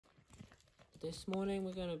This morning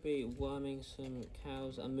we're going to be worming some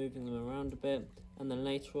cows and moving them around a bit, and then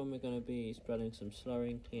later on we're going to be spreading some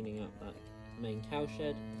slurry and cleaning up that main cow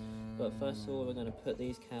shed. But first of all we're going to put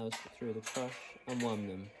these cows through the crush and worm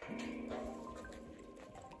them.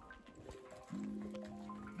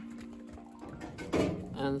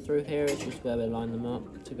 And through here is just where we line them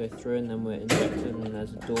up to go through, and then we're injected, and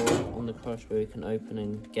there's a door on the crush where we can open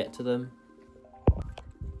and get to them.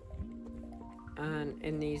 And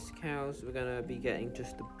in these cows we're going to be getting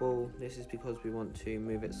just the bull. This is because we want to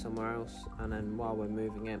move it somewhere else, and then while we're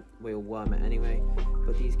moving it we'll worm it anyway.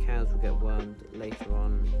 But these cows will get wormed later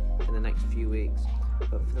on in the next few weeks.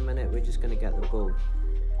 But for the minute we're just going to get the bull.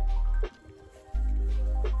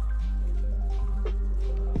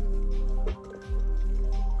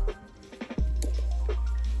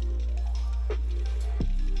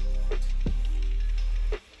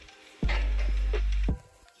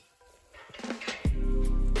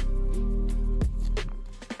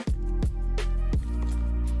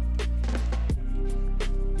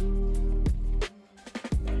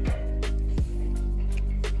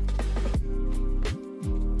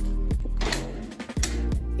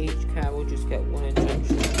 Each cow will just get one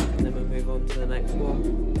injection, and then we'll move on to the next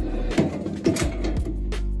one.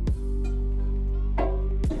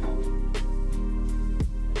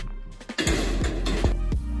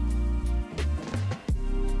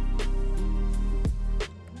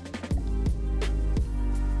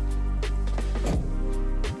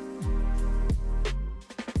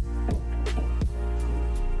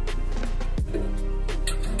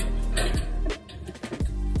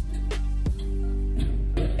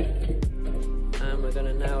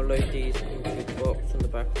 Now load these into the box on the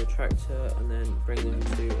back of the tractor and then bring them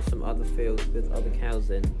to some other fields with other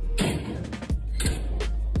cows in.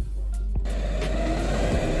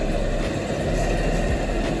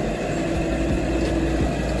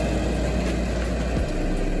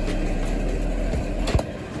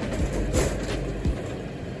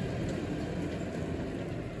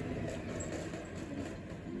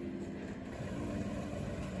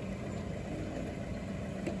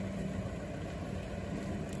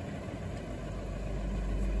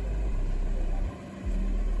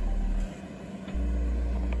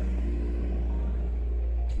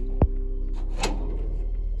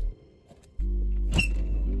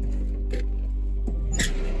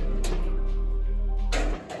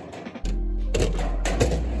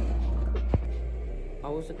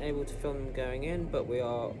 I wasn't able to film them going in, but we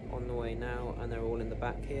are on the way now, and they're all in the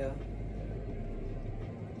back here.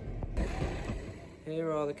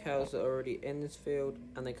 Here are the cows that are already in this field,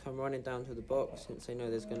 and they come running down to the box since they know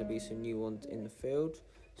there's going to be some new ones in the field.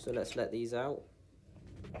 So let's let these out.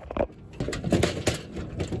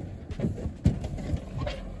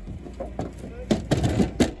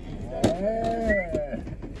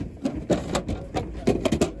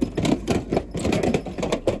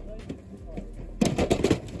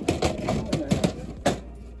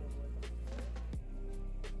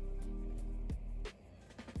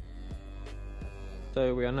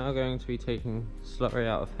 So we are now going to be taking slurry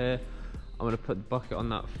out of here. I'm going to put the bucket on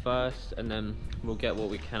that first, and then we'll get what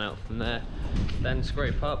we can out from there. Then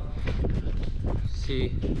scrape up. See,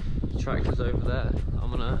 the tractor's over there. I'm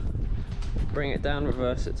going to bring it down,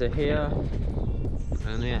 reverse it to here,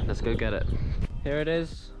 and yeah, let's go get it. Here it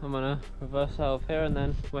is. I'm going to reverse out of here, and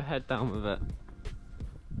then we'll head down with it.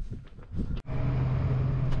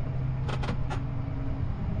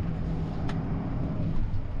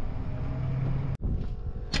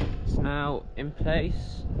 Now in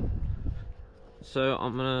place, so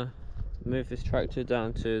I'm gonna move this tractor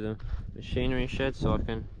down to the machinery shed so I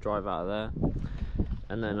can drive out of there,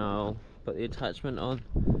 and then I'll put the attachment on,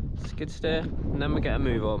 skid steer, and then we get a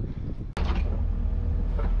move on.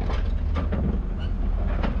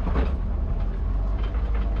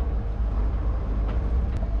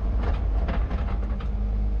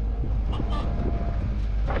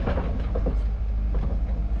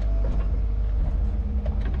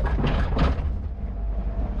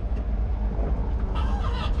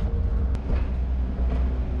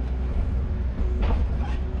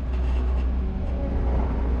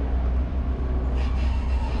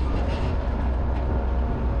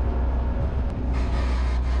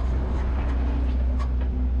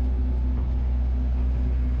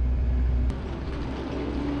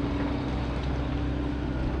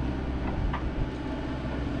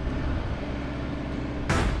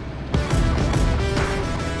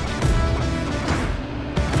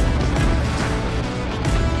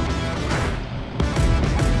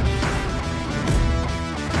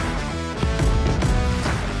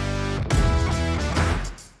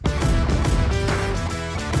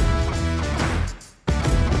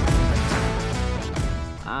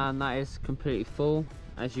 and that is completely full,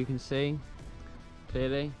 as you can see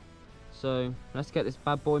clearly. So let's get this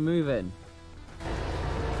bad boy moving.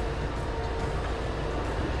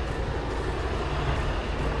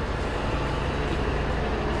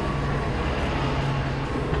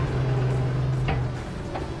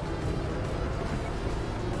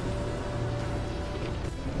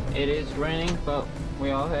 It is raining, but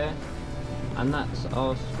we are here, and that's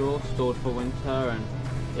our straw stored for winter. And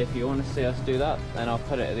if you want to see us do that, then I'll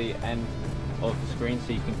put it at the end of the screen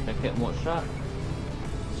so you can click it and watch that.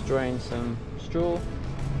 Strain some straw,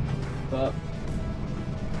 but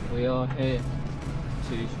we are here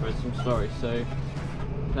to spread some slurry. So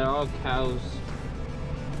there are cows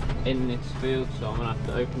in this field, so I'm gonna have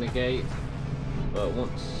to open the gate, but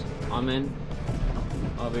once I'm in,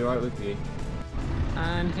 I'll be right with you.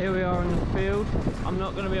 And here we are in the field. I'm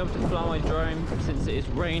not going to be able to fly my drone since it is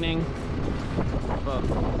raining, but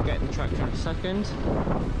I'll get the tractor in a second.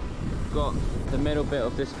 Got the middle bit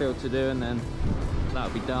of this field to do, and then that'll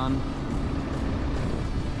be done.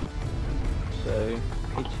 So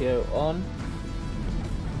PTO on,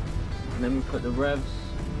 and then we put the revs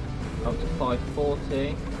up to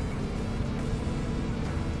 540.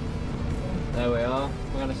 There we are.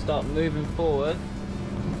 We're going to start moving forward,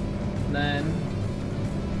 then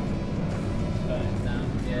it down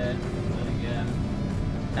again and again,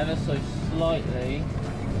 ever so slightly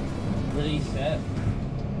release it.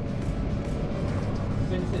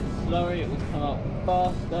 Since it's slurry, it will come up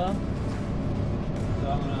faster, so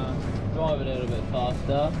I'm going to drive a little bit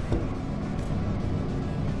faster,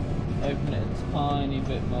 open it a tiny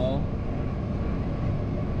bit more.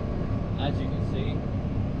 As you can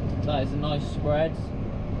see, that is a nice spread.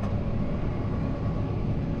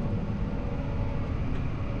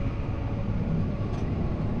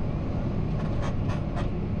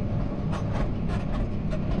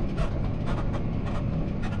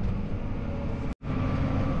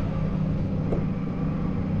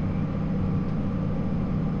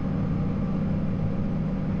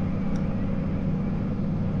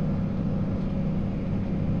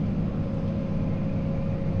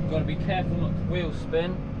 Got to be careful not to wheel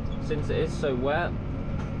spin since it is so wet.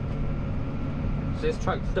 So this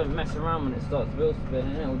tractor don't mess around when it starts wheel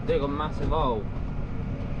spinning, it will dig a massive hole,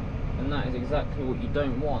 and that is exactly what you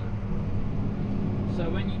don't want. So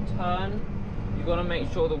when you turn, you've got to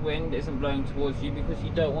make sure the wind isn't blowing towards you, because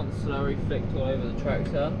you don't want slurry flicked all over the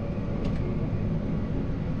tractor.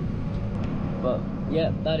 But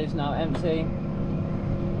yeah, that is now empty.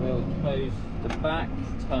 We'll close the back,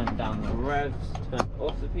 turn down the revs, turn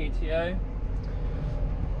off the PTO.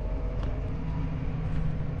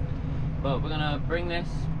 But we're gonna bring this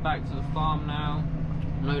back to the farm now,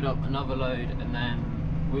 load up another load, and then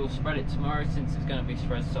we'll spread it tomorrow since it's gonna be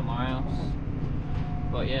spread somewhere else.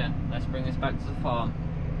 But yeah, let's bring this back to the farm.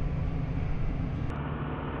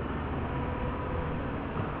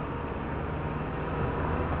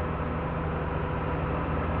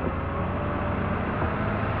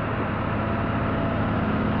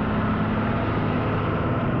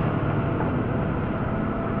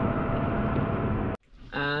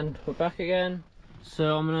 And we're back again,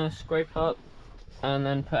 so I'm gonna scrape up and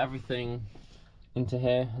then put everything into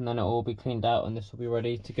here, and then it'll all be cleaned out, and this will be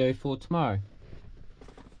ready to go for tomorrow.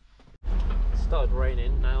 It started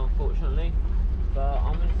raining now, unfortunately, but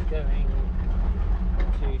I'm just going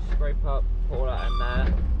to scrape up, put all that in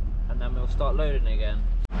there, and then we'll start loading again.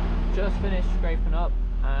 Just finished scraping up,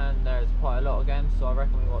 and there's quite a lot again, so I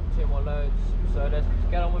reckon we've got 2 more loads, so let's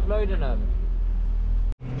get on with loading them.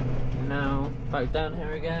 Now back down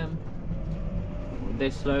here again.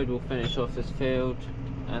 This load will finish off this field,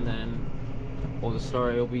 and then all the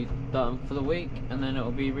slurry will be done for the week, and then it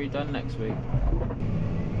will be redone next week.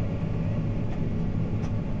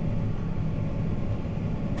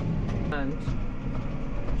 And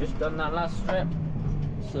just done that last strip,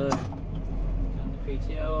 so turn the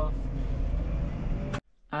PTO off,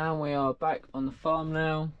 and we are back on the farm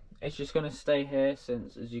now. It's just going to stay here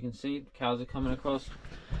since, as you can see, the cows are coming across.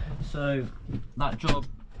 So that job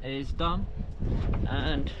is done,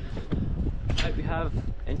 and I hope you have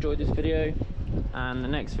enjoyed this video, and the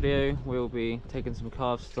next video we'll be taking some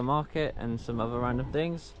calves to the market and some other random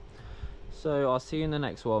things. So I'll see you in the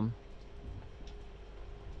next one.